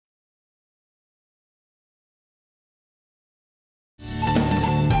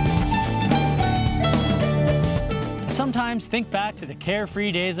sometimes think back to the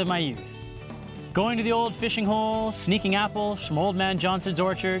carefree days of my youth. Going to the old fishing hole, sneaking apples from Old Man Johnson's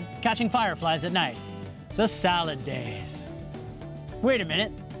orchard, catching fireflies at night. The salad days. Wait a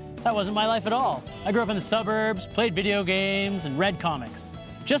minute, that wasn't my life at all. I grew up in the suburbs, played video games, and read comics.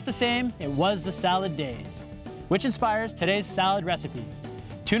 Just the same, it was the salad days, which inspires today's salad recipes.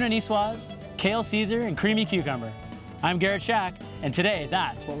 Tuna nicoise, kale Caesar, and creamy cucumber. I'm Garret Schack, and today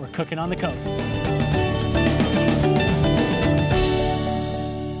that's what we're cooking on the coast.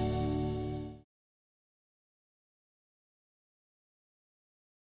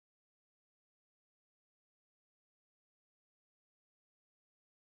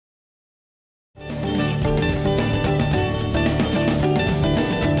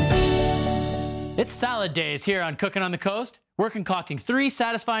 It's salad days here on Cookin' on the Coast. We're concocting 3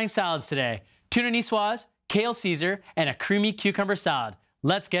 satisfying salads today. Tuna nicoise, kale Caesar, and a creamy cucumber salad.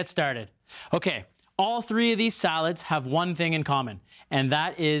 Let's get started. Okay, all 3 of these salads have one thing in common, and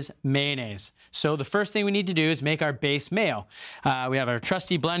that is mayonnaise. So the first thing we need to do is make our base mayo. We have our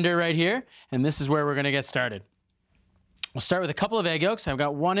trusty blender right here, and this is where we're gonna get started. We'll start with a couple of egg yolks. I've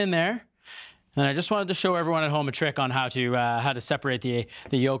got 1 in there. And I just wanted to show everyone at home a trick on how to separate the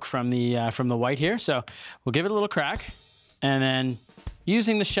yolk from the white here. So we'll give it a little crack, and then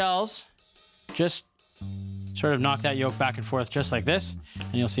using the shells, just sort of knock that yolk back and forth just like this,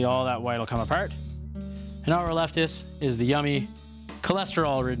 and you'll see all that white will come apart. And all we're left is the yummy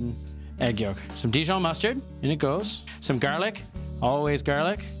cholesterol-ridden egg yolk. Some Dijon mustard, in it goes. Some garlic, always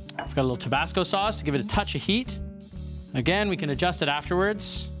garlic. I've got a little Tabasco sauce to give it a touch of heat. Again, we can adjust it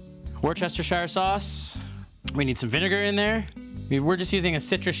afterwards. Worcestershire sauce. We need some vinegar in there. We're just using a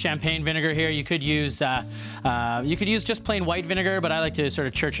citrus champagne vinegar here. You could use just plain white vinegar, but I like to sort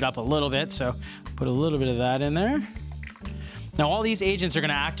of church it up a little bit, so put a little bit of that in there. Now all these agents are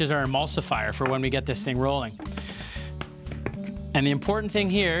gonna act as our emulsifier for when we get this thing rolling. And the important thing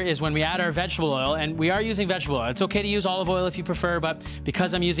here is when we add our vegetable oil, and we are using vegetable oil. It's okay to use olive oil if you prefer, but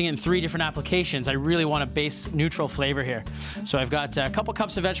because I'm using it in 3 different applications, I really want a base neutral flavor here. So I've got a couple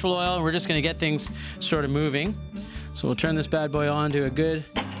cups of vegetable oil, and we're just gonna get things sort of moving. So we'll turn this bad boy on to a good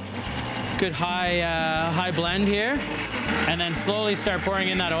high blend here, and then slowly start pouring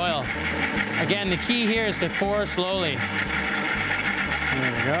in that oil. Again, the key here is to pour slowly.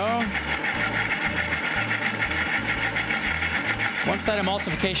 There we go. Once that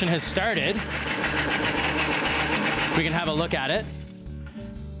emulsification has started, we can have a look at it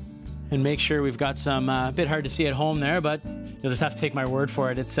and make sure we've got some, a bit hard to see at home there, but you'll just have to take my word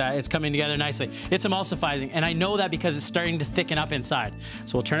for it. It's coming together nicely. It's emulsifying, and I know that because it's starting to thicken up inside.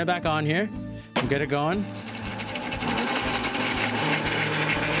 So we'll turn it back on here and get it going.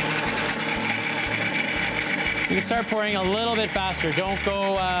 You can start pouring a little bit faster.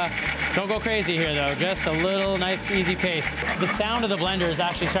 Don't go crazy here though, just a little nice easy pace. The sound of the blender is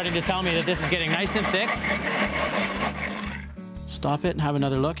actually starting to tell me that this is getting nice and thick. Stop it and have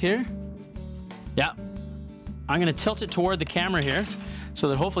another look here. Yeah, I'm gonna tilt it toward the camera here so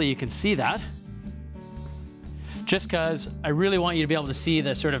that hopefully you can see that. Just because I really want you to be able to see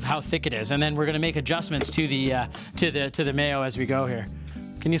the sort of how thick it is, and then we're gonna make adjustments to the mayo as we go here.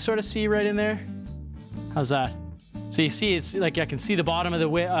 Can you sort of see right in there? How's that? So you see, it's like I can see the bottom of the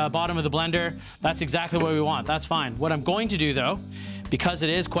blender. That's exactly what we want. That's fine. What I'm going to do though, because it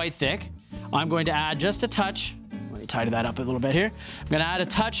is quite thick, I'm going to add just a touch. Let me tidy that up a little bit here. I'm going to add a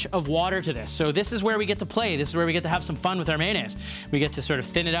touch of water to this. So this is where we get to play. This is where we get to have some fun with our mayonnaise. We get to sort of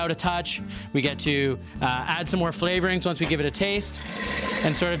thin it out a touch. We get to add some more flavorings once we give it a taste,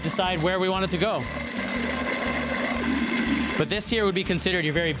 and sort of decide where we want it to go. But this here would be considered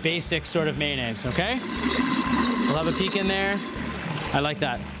your very basic sort of mayonnaise, okay? We'll have a peek in there. I like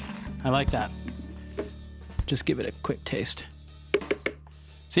that. I like that. Just give it a quick taste.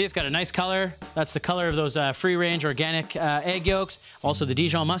 See, it's got a nice color. That's the color of those free-range organic egg yolks. Also the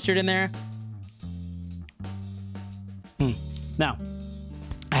Dijon mustard in there. Now,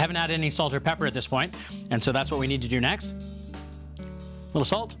 I haven't added any salt or pepper at this point, and so that's what we need to do next. A little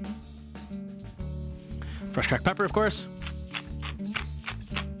salt. Fresh cracked pepper, of course.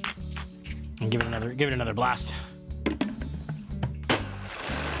 And give it another blast.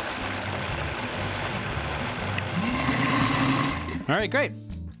 All right, great.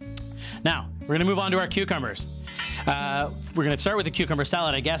 Now, we're gonna move on to our cucumbers. We're gonna start with the cucumber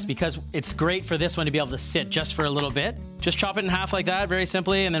salad, I guess, because it's great for this one to be able to sit just for a little bit. Just chop it in half like that, very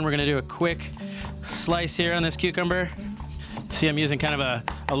simply, and then we're gonna do a quick slice here on this cucumber. See, I'm using kind of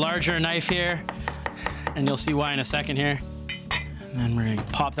a larger knife here, and you'll see why in a second here. And then we're gonna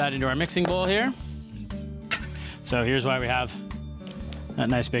pop that into our mixing bowl here. So here's why we have that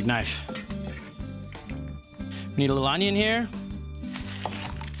nice big knife. We Need a little onion here.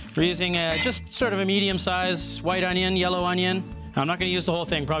 We're using just sort of a medium size white onion, yellow onion. I'm not going to use the whole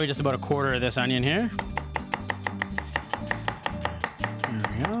thing, probably just about a quarter of this onion here. There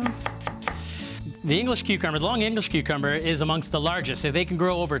we go. The English cucumber, the long English cucumber, is amongst the largest. So they can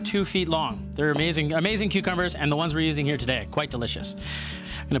grow over 2 feet long. They're amazing, amazing cucumbers, and the ones we're using here today, quite delicious.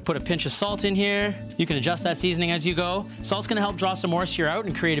 I'm gonna put a pinch of salt in here. You can adjust that seasoning as you go. Salt's gonna help draw some moisture out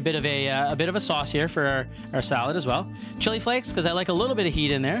and create a bit of a sauce here for our salad as well. Chili flakes, because I like a little bit of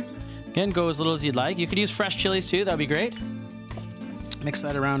heat in there. Again, go as little as you'd like. You could use fresh chilies too, that'd be great. Mix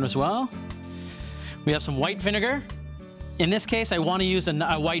that around as well. We have some white vinegar. In this case, I want to use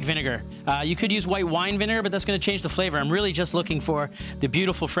a white vinegar. You could use white wine vinegar, but that's going to change the flavor. I'm really just looking for the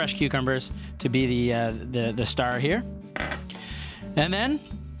beautiful fresh cucumbers to be the star here. And then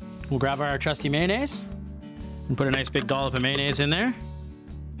we'll grab our trusty mayonnaise and put a nice big dollop of mayonnaise in there.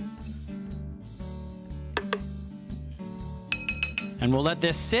 And we'll let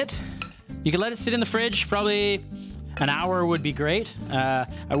this sit. You can let it sit in the fridge, probably an hour would be great. I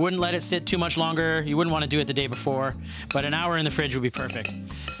wouldn't let it sit too much longer. You wouldn't want to do it the day before, but an hour in the fridge would be perfect.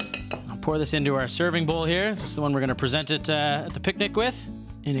 I'll pour this into our serving bowl here. This is the one we're going to present it at the picnic with.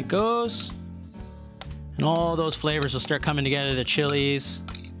 In it goes. And all those flavors will start coming together, the chilies,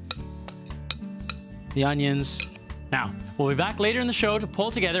 the onions. Now, we'll be back later in the show to pull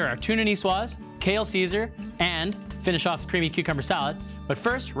together our tuna niçoise, kale Caesar, and finish off the creamy cucumber salad. But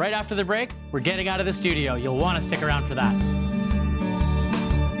first, right after the break, we're getting out of the studio. You'll want to stick around for that.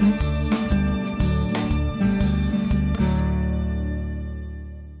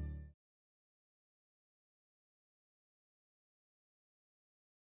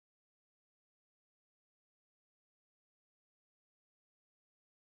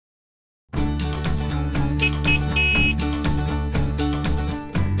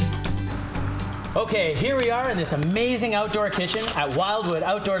 Okay, here we are in this amazing outdoor kitchen at Wildwood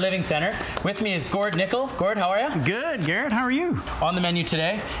Outdoor Living Center. With me is Gord Nickel. Gord, how are you? Good, Garrett, how are you? On the menu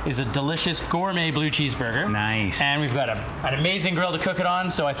today is a delicious gourmet blue cheeseburger. Nice. And we've got an amazing grill to cook it on,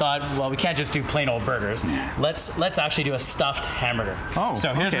 so I thought, well, we can't just do plain old burgers. Let's actually do a stuffed hamburger. Oh,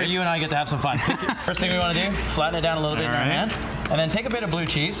 so here's where you and I get to have some fun. First thing we want to do, flatten it down a little bit in our hand. And then take a bit of blue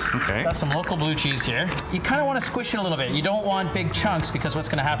cheese. Okay. Got some local blue cheese here. You kind of want to squish it a little bit. You don't want big chunks because what's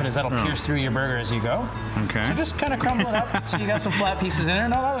going to happen is that'll pierce through your burger as you go. Okay. So just kind of crumble it up so you got some flat pieces in there.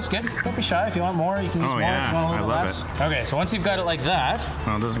 No, that looks good. Don't be shy. If you want more, you can use more. Yeah. If you want a little bit less. Okay, so once you've got it like that.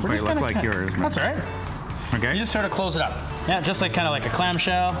 Well, it doesn't quite look like yours. That's all right. Okay. You just sort of close it up. Yeah, just like kind of like a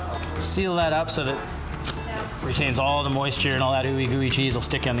clamshell. Seal that up so that retains all the moisture and all that ooey gooey cheese will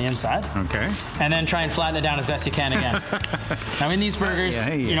stick on the inside. Okay. And then try and flatten it down as best you can again. Now in these burgers,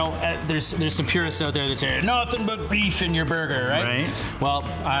 you know, there's some purists out there that say nothing but beef in your burger, right? Right. Well,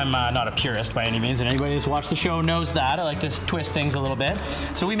 I'm not a purist by any means, and anybody who's watched the show knows that. I like to twist things a little bit.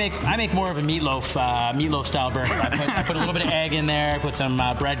 So I make more of a meatloaf style burger. I put a little bit of egg in there, put some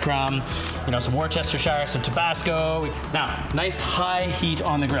breadcrumb, you know, some Worcestershire, some Tabasco. Now, nice high heat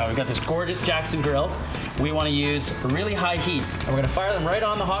on the grill. We've got this gorgeous Jackson grill. We want to use a really high heat, and we're going to fire them right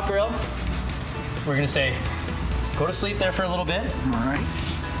on the hot grill. We're going to say, go to sleep there for a little bit. All right.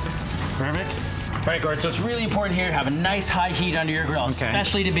 Perfect. All right, Gord, so it's really important here to have a nice high heat under your grill,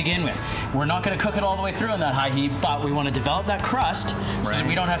 especially to begin with. We're not going to cook it all the way through on that high heat, but we want to develop that crust so that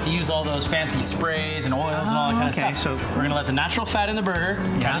we don't have to use all those fancy sprays and oils and all that kind of stuff. So we're going to let the natural fat in the burger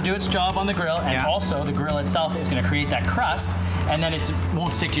kind of do its job on the grill, and also the grill itself is going to create that crust, and then it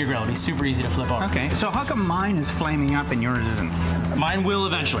won't stick to your grill. It'll be super easy to flip over. Okay, so how come mine is flaming up and yours isn't? Mine will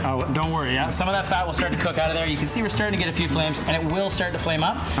eventually. Oh, don't worry. Yeah, some of that fat will start to cook out of there. You can see we're starting to get a few flames, and it will start to flame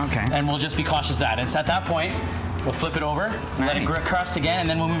up. Okay. And we'll just be cautious of that. It's at that point we'll flip it over, let it crust again, and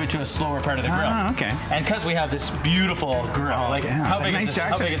then we'll move it to a slower part of the grill. Okay. And because we have this beautiful grill, how big is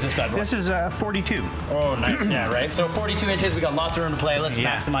this bad boy? This is 42. Oh, nice. Yeah, right. So 42 inches. We got lots of room to play. Let's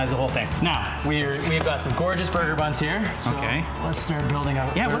maximize the whole thing. Now we've got some gorgeous burger buns here. So let's start building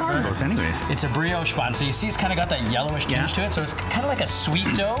out. Yeah. What are those, anyways? It's a brioche bun. So you see, it's kind of got that yellowish tinge to it. So it's kind of like a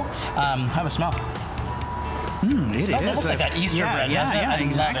sweet dough. Have a smell. It smells almost like that Easter bread, doesn't it?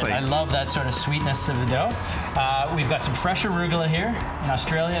 Exactly. I love that sort of sweetness of the dough. We've got some fresh arugula here. In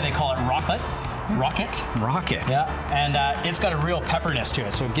Australia, they call it rocket. Yeah, and it's got a real pepperness to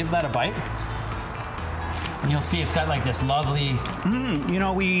it, so give that a bite. And you'll see it's got like this lovely... You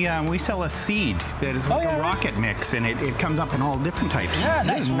know, we sell a seed that is like a rocket mix, and it comes up in all different types. Yeah,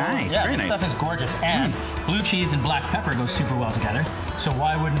 nice. Nice. Yeah, this stuff is gorgeous. And blue cheese and black pepper go super well together. So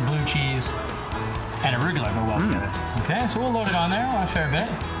why wouldn't blue cheese and arugula go well together? Okay, so we'll load it on there a fair bit.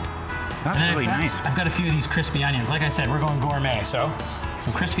 That's really nice. I've got a few of these crispy onions. Like I said, we're going gourmet, so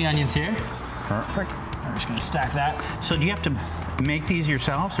some crispy onions here. Perfect. I'm just gonna stack that. So do you have to make these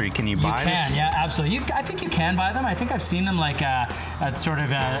yourselves, or can you buy You can, this? yeah, absolutely. I think you can buy them. I think I've seen them like at sort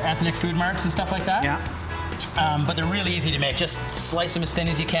of ethnic food marts and stuff like that. Yeah. But they're really easy to make. Just slice them as thin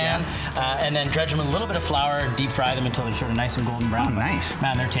as you can, and then dredge them in a little bit of flour, deep fry them until they're sort of nice and golden brown. Oh, nice.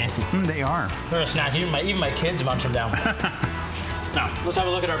 Man, they're tasty. They are. They're a snack. Even my kids munch them down. Now, let's have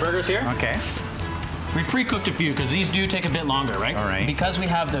a look at our burgers here. Okay. We pre-cooked a few because these do take a bit longer, right? All right. Because we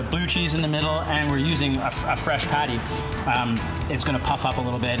have the blue cheese in the middle and we're using a fresh patty, it's going to puff up a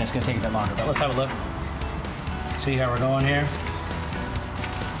little bit and it's going to take a bit longer. But let's have a look. See how we're going here.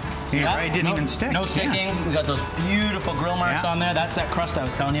 Yeah, right, it didn't even stick. No sticking. Yeah. We got those beautiful grill marks on there. That's that crust I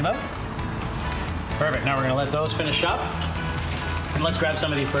was telling you about. Perfect. Now we're going to let those finish up. And let's grab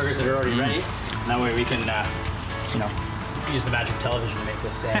some of these burgers that are already ready. And that way we can, you know, use the magic television to make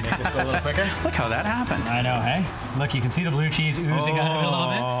this go a little quicker. Look how that happened. I know, hey? Look, you can see the blue cheese oozing out of it a little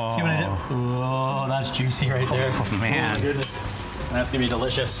bit. See what I did? Oh, that's juicy right there. Oh, man. Oh, my goodness. That's going to be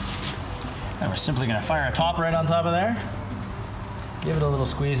delicious. And we're simply going to fire a top right on top of there. Give it a little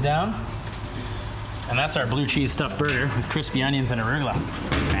squeeze down. And that's our blue cheese stuffed burger with crispy onions and arugula.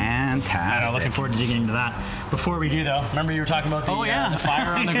 Fantastic. I know, looking forward to digging into that. Before we do, though, remember you were talking about the, the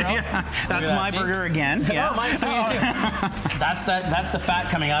fire on the grill? Yeah. That's my burger again. Yeah. Oh, mine's doing it too. That's the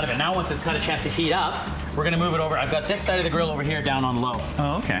fat coming out of it. Now, once it's got a chance to heat up, we're going to move it over. I've got this side of the grill over here down on low.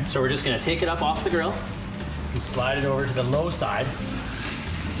 Oh, okay. So we're just going to take it up off the grill and slide it over to the low side.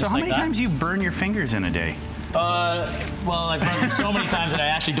 So how many times do you burn your fingers in a day? Well, I've burned them so many times that I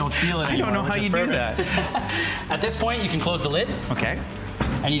actually don't feel it anymore. I don't know how you do that. At this point, you can close the lid. Okay.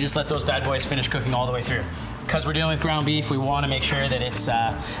 And you just let those bad boys finish cooking all the way through. Because we're dealing with ground beef, we want to make sure that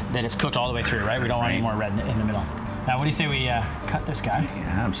it's cooked all the way through, right? We don't want any more red in the middle. Now, what do you say we cut this guy?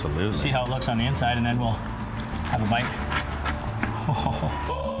 Yeah, absolutely. See how it looks on the inside, and then we'll have a bite.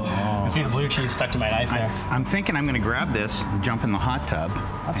 You see the blue cheese stuck to my knife there. I'm thinking I'm going to grab this, jump in the hot tub.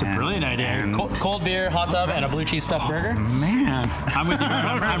 That's a brilliant idea. Cold beer, hot tub, and a blue cheese stuffed burger. Man. I'm with you.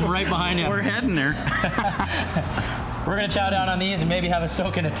 I'm right behind you. We're heading there. We're going to chow down on these and maybe have a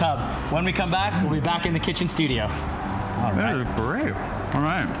soak in a tub. When we come back, we'll be back in the kitchen studio. All right. That is great. All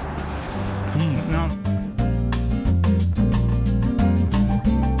right. No.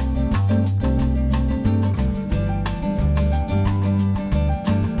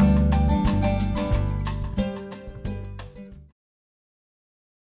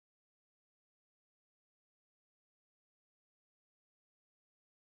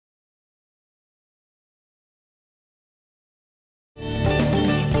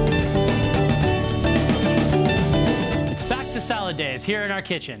 Salad days here in our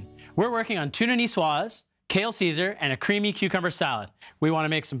kitchen. We're working on tuna niçoise, kale Caesar, and a creamy cucumber salad. We want to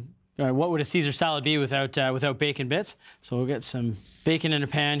make some, what would a Caesar salad be without bacon bits? So we'll get some bacon in a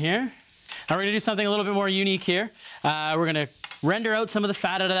pan here. Now we're going to do something a little bit more unique here. We're going to render out some of the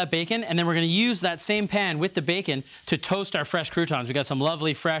fat out of that bacon, and then we're going to use that same pan with the bacon to toast our fresh croutons. We got some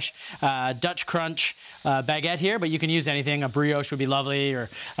lovely fresh Dutch crunch baguette here, but you can use anything. A brioche would be lovely, or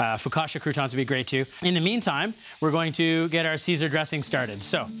focaccia croutons would be great too. In the meantime, we're going to get our Caesar dressing started.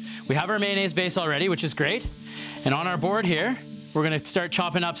 So we have our mayonnaise base already, which is great. And on our board here, we're going to start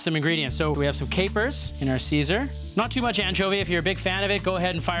chopping up some ingredients. So we have some capers in our Caesar. Not too much anchovy. If you're a big fan of it, go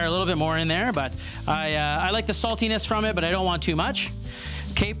ahead and fire a little bit more in there. But I like the saltiness from it, but I don't want too much.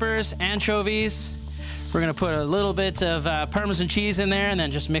 Capers, anchovies. We're going to put a little bit of Parmesan cheese in there and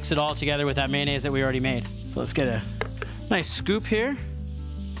then just mix it all together with that mayonnaise that we already made. So let's get a nice scoop here.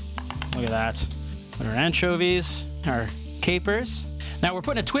 Look at that. Put our anchovies, our capers. Now we're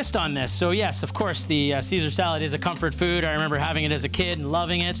putting a twist on this. So yes, of course, the Caesar salad is a comfort food. I remember having it as a kid and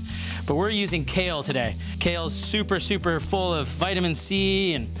loving it, but we're using kale today. Kale's super, super full of vitamin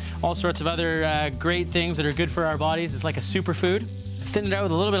C and all sorts of other great things that are good for our bodies. It's like a superfood. Thin it out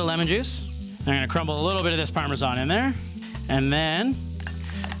with a little bit of lemon juice. I'm gonna crumble a little bit of this Parmesan in there, and then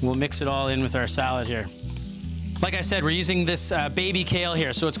we'll mix it all in with our salad here. Like I said, we're using this baby kale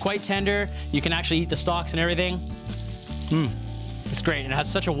here, so it's quite tender. You can actually eat the stalks and everything. It's great, and it has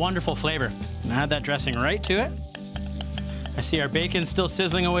such a wonderful flavor. And add that dressing right to it. I see our bacon still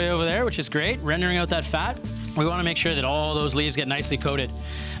sizzling away over there, which is great, rendering out that fat. We want to make sure that all those leaves get nicely coated.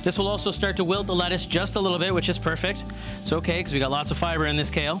 This will also start to wilt the lettuce just a little bit, which is perfect. It's okay, because we got lots of fiber in this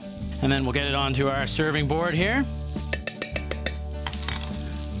kale. And then we'll get it onto our serving board here.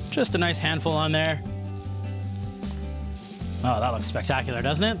 Just a nice handful on there. Oh, that looks spectacular,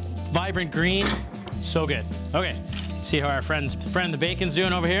 doesn't it? Vibrant green, so good. Okay. See how our friend the bacon's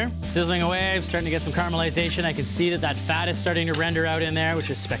doing over here? Sizzling away, starting to get some caramelization. I can see that fat is starting to render out in there, which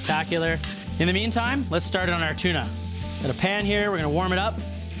is spectacular. In the meantime, let's start it on our tuna. Got a pan here, we're gonna warm it up.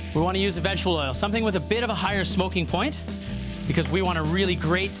 we want to use a vegetable oil, something with a bit of a higher smoking point, because we want a really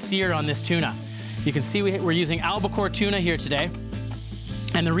great sear on this tuna. You can see we're using albacore tuna here today.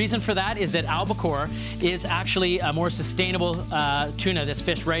 And the reason for that is that albacore is actually a more sustainable tuna that's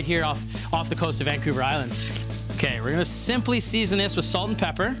fished right here off the coast of Vancouver Island. Okay, we're gonna simply season this with salt and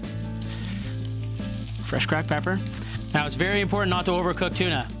pepper. Fresh cracked pepper. Now it's very important not to overcook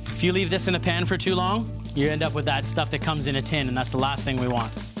tuna. If you leave this in the pan for too long, you end up with that stuff that comes in a tin, and that's the last thing we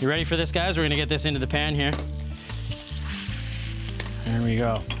want. You ready for this, guys? We're gonna get this into the pan here. There we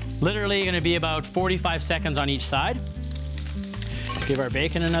go. Literally gonna be about 45 seconds on each side. Give our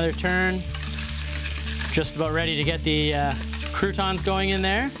bacon another turn. Just about ready to get the croutons going in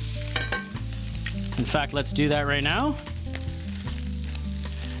there. In fact, let's do that right now.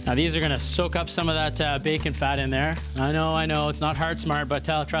 Now these are gonna soak up some of that bacon fat in there. I know, it's not heart smart, but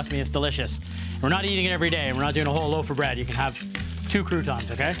trust me, it's delicious. We're not eating it every day. We're not doing a whole loaf of bread. You can have 2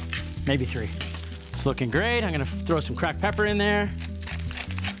 croutons, okay? Maybe 3. It's looking great. I'm gonna throw some cracked pepper in there.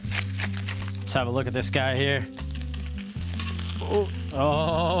 Let's have a look at this guy here.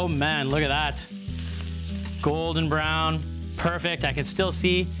 Oh man, look at that. Golden brown, perfect. I can still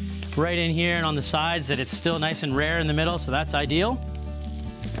see right in here and on the sides that it's still nice and rare in the middle, so that's ideal.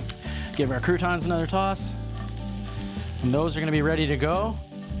 Give our croutons another toss. And those are gonna be ready to go.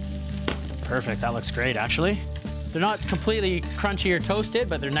 Perfect, that looks great actually. They're not completely crunchy or toasted,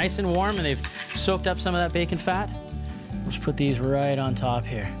 but they're nice and warm and they've soaked up some of that bacon fat. Let's put these right on top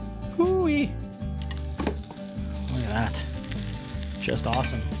here. Ooh-wee. Look at that. Just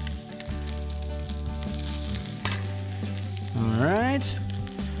awesome. All right.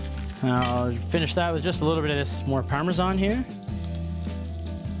 Now I'll finish that with just a little bit of this more Parmesan here.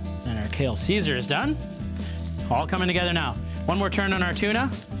 And our Kale Caesar is done. All coming together now. One more turn on our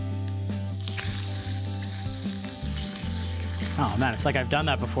tuna. Oh man, it's like I've done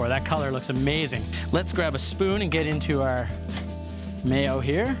that before. That color looks amazing. Let's grab a spoon and get into our mayo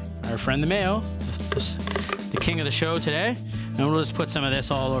here. Our friend the mayo, the king of the show today. And we'll just put some of this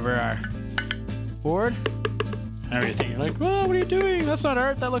all over our board. And everything. You're like, oh, what are you doing? That's not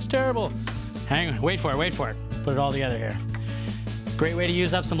art. That looks terrible. Hang on. Wait for it. Put it all together here. Great way to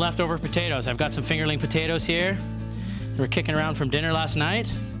use up some leftover potatoes. I've got some fingerling potatoes here. They were kicking around from dinner last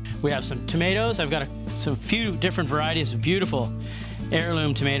night. We have some tomatoes. I've got some few different varieties of beautiful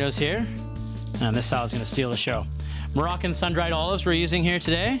heirloom tomatoes here. And this salad's going to steal the show. Moroccan sun-dried olives we're using here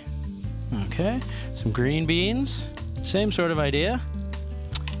today. Okay. Some green beans. Same sort of idea.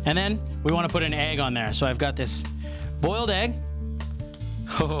 And then we want to put an egg on there. So I've got this boiled egg.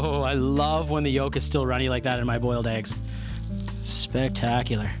 Oh, I love when the yolk is still runny like that in my boiled eggs.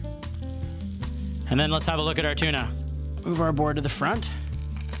 Spectacular. And then let's have a look at our tuna. Move our board to the front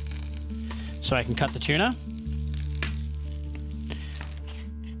so I can cut the tuna.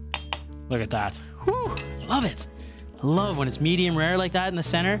 Look at that. Whew, love it. Love when it's medium rare like that in the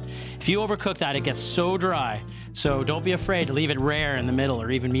center. If you overcook that, it gets so dry. So don't be afraid to leave it rare in the middle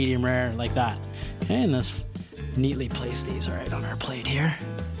or even medium rare like that. Okay, and let's neatly place these right on our plate here.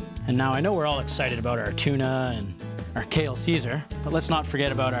 And now I know we're all excited about our tuna and our Kale Caesar, but let's not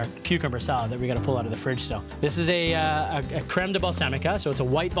forget about our cucumber salad that we got to pull out of the fridge still. This is a creme de balsamica, so it's a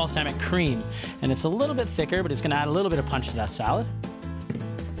white balsamic cream. And it's a little bit thicker, but it's going to add a little bit of punch to that salad.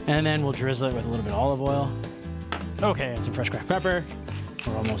 And then we'll drizzle it with a little bit of olive oil. Okay, and some fresh cracked pepper.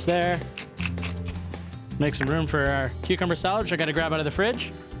 We're almost there. Make some room for our cucumber salad, which I got to grab out of the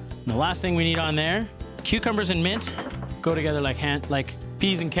fridge. And the last thing we need on there, cucumbers and mint go together like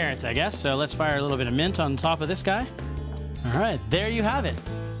peas and carrots, I guess. So let's fire a little bit of mint on top of this guy. All right, there you have it.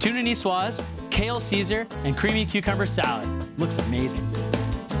 Tuna niçoise, Kale Caesar, and creamy cucumber salad. Looks amazing.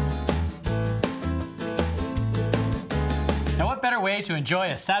 Now what better way to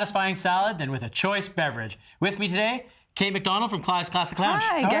enjoy a satisfying salad than with a choice beverage? With me today, Kate McDonald from Clive's Classic Lounge.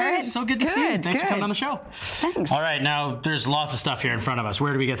 Hi, Garret. Right, so good to see you. Thanks for coming on the show. Thanks. All right, now there's lots of stuff here in front of us.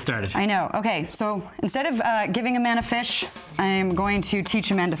 Where do we get started? I know. Okay, so instead of giving a man a fish, I'm going to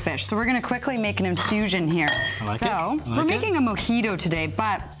teach a man to fish. So we're going to quickly make an infusion here. We're making a mojito today,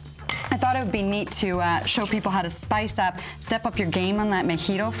 but I thought it would be neat to show people how to spice up, step up your game on that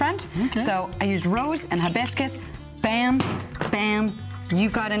mojito front. Okay. So I use rose and hibiscus. Bam, bam.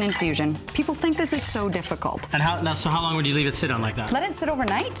 You've got an infusion. People think this is so difficult. And so how long would you leave it sit on like that? Let it sit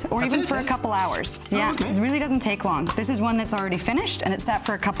overnight or even for a couple hours. Yeah, it really doesn't take long. This is one that's already finished and it's sat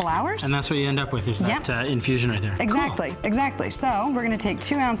for a couple hours. And that's what you end up with is that infusion right there. Exactly, exactly. So we're gonna take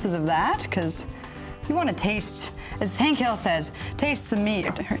 2 ounces of that because you want to taste as Hank Hill says, taste the meat,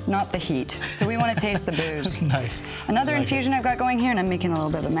 not the heat. So we want to taste the booze. Nice. Another infusion I've got going here, and I'm making a little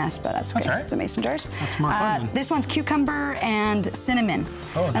bit of a mess, but that's okay. That's all right. The mason jars. That's more fun. This one's cucumber and cinnamon.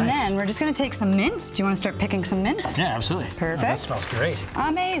 Oh, nice. And then we're just going to take some mint. Do you want to start picking some mint? Yeah, absolutely. Perfect. Oh, that smells great.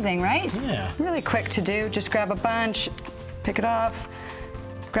 Amazing, right? Yeah. Really quick to do. Just grab a bunch, pick it off,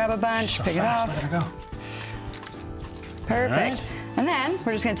 grab a bunch, So pick fast. it off. Let her go. Perfect. Right. And then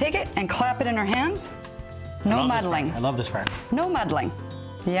we're just going to take it and clap it in our hands. No muddling. I love this part. No muddling.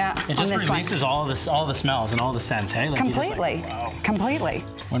 Yeah. It just releases all the smells and all the scents, hey? Like Completely. You just like, wow. Completely.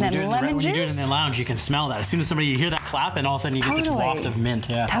 When then lemon when juice. you do it in the lounge, you can smell that. As soon as you hear that clap, and all of a sudden you get this waft of mint.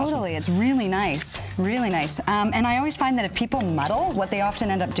 Yeah, Totally. It's really nice. Really nice. And I always find that if people muddle, what they often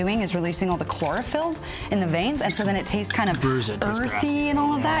end up doing is releasing all the chlorophyll in the veins, and so then it tastes kind of earthy and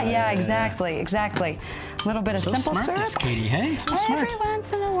all of that. Yeah, exactly. Exactly. A little bit of simple smart, syrup. this Katie, hey? So smart. Every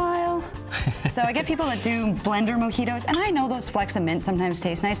once in a while. So I get people that do blender mojitos, and I know those flecks of mint sometimes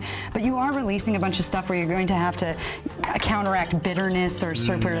taste nice, but you are releasing a bunch of stuff where you're going to have to counteract bitterness or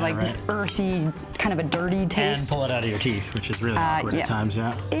super earthy, kind of a dirty taste. And pull it out of your teeth, which is really awkward at times,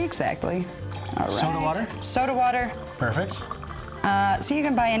 yeah. Exactly. All right. Soda water? Soda water. Perfect. So you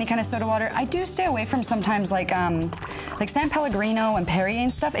can buy any kind of soda water. I do stay away from sometimes like San Pellegrino and Perrier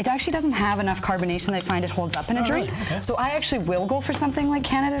and stuff. It actually doesn't have enough carbonation that I find it holds up in a drink. Really? Okay. So I actually will go for something like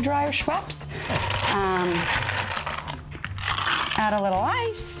Canada Dry or Schweppes. Nice. Add a little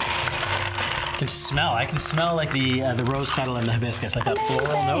ice. I can smell like the rose petal and the hibiscus, like that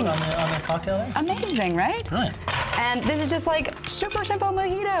floral note on the cocktail there. Amazing, right? Brilliant. And this is just like super simple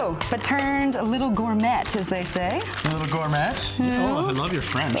mojito, but turned a little gourmet, as they say. A little gourmet. Yes. Oh, I love your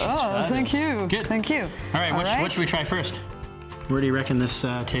French. Oh, thank you. Good. Thank you. All right, what should we try first? Where do you reckon this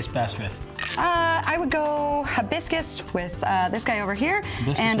tastes best with? I would go hibiscus with this guy over here,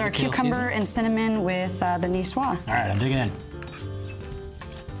 Hibiscus and with our the Kale cucumber ceasar? and cinnamon with the nicoise. All right, I'm digging in.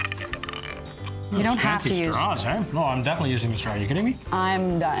 You don't have to use straws, eh? No, I'm definitely using the straw. Are you kidding me?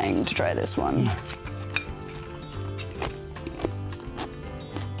 I'm dying to try this one.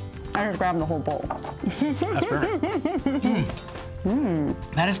 I just grabbed the whole bowl. That's perfect.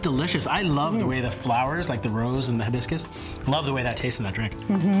 That is delicious. I love the way the flowers, like the rose and the hibiscus, love the way that tastes in that drink.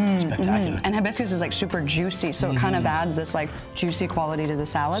 Spectacular. And hibiscus is like super juicy, so it kind of adds this like juicy quality to the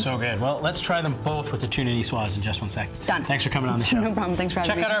salads. So good. Well, let's try them both with the tuna nicoise in just 1 second. Done. Thanks for coming on the show. No problem. Thanks for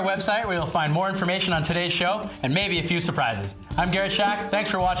having me. Check out our website where you'll find more information on today's show and maybe a few surprises. I'm Garret Schack.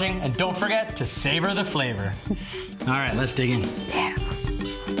 Thanks for watching, and don't forget to savor the flavor. All right, let's dig in. Yeah.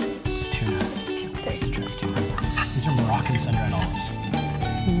 It's tuna. These are Moroccan sun-dried olives.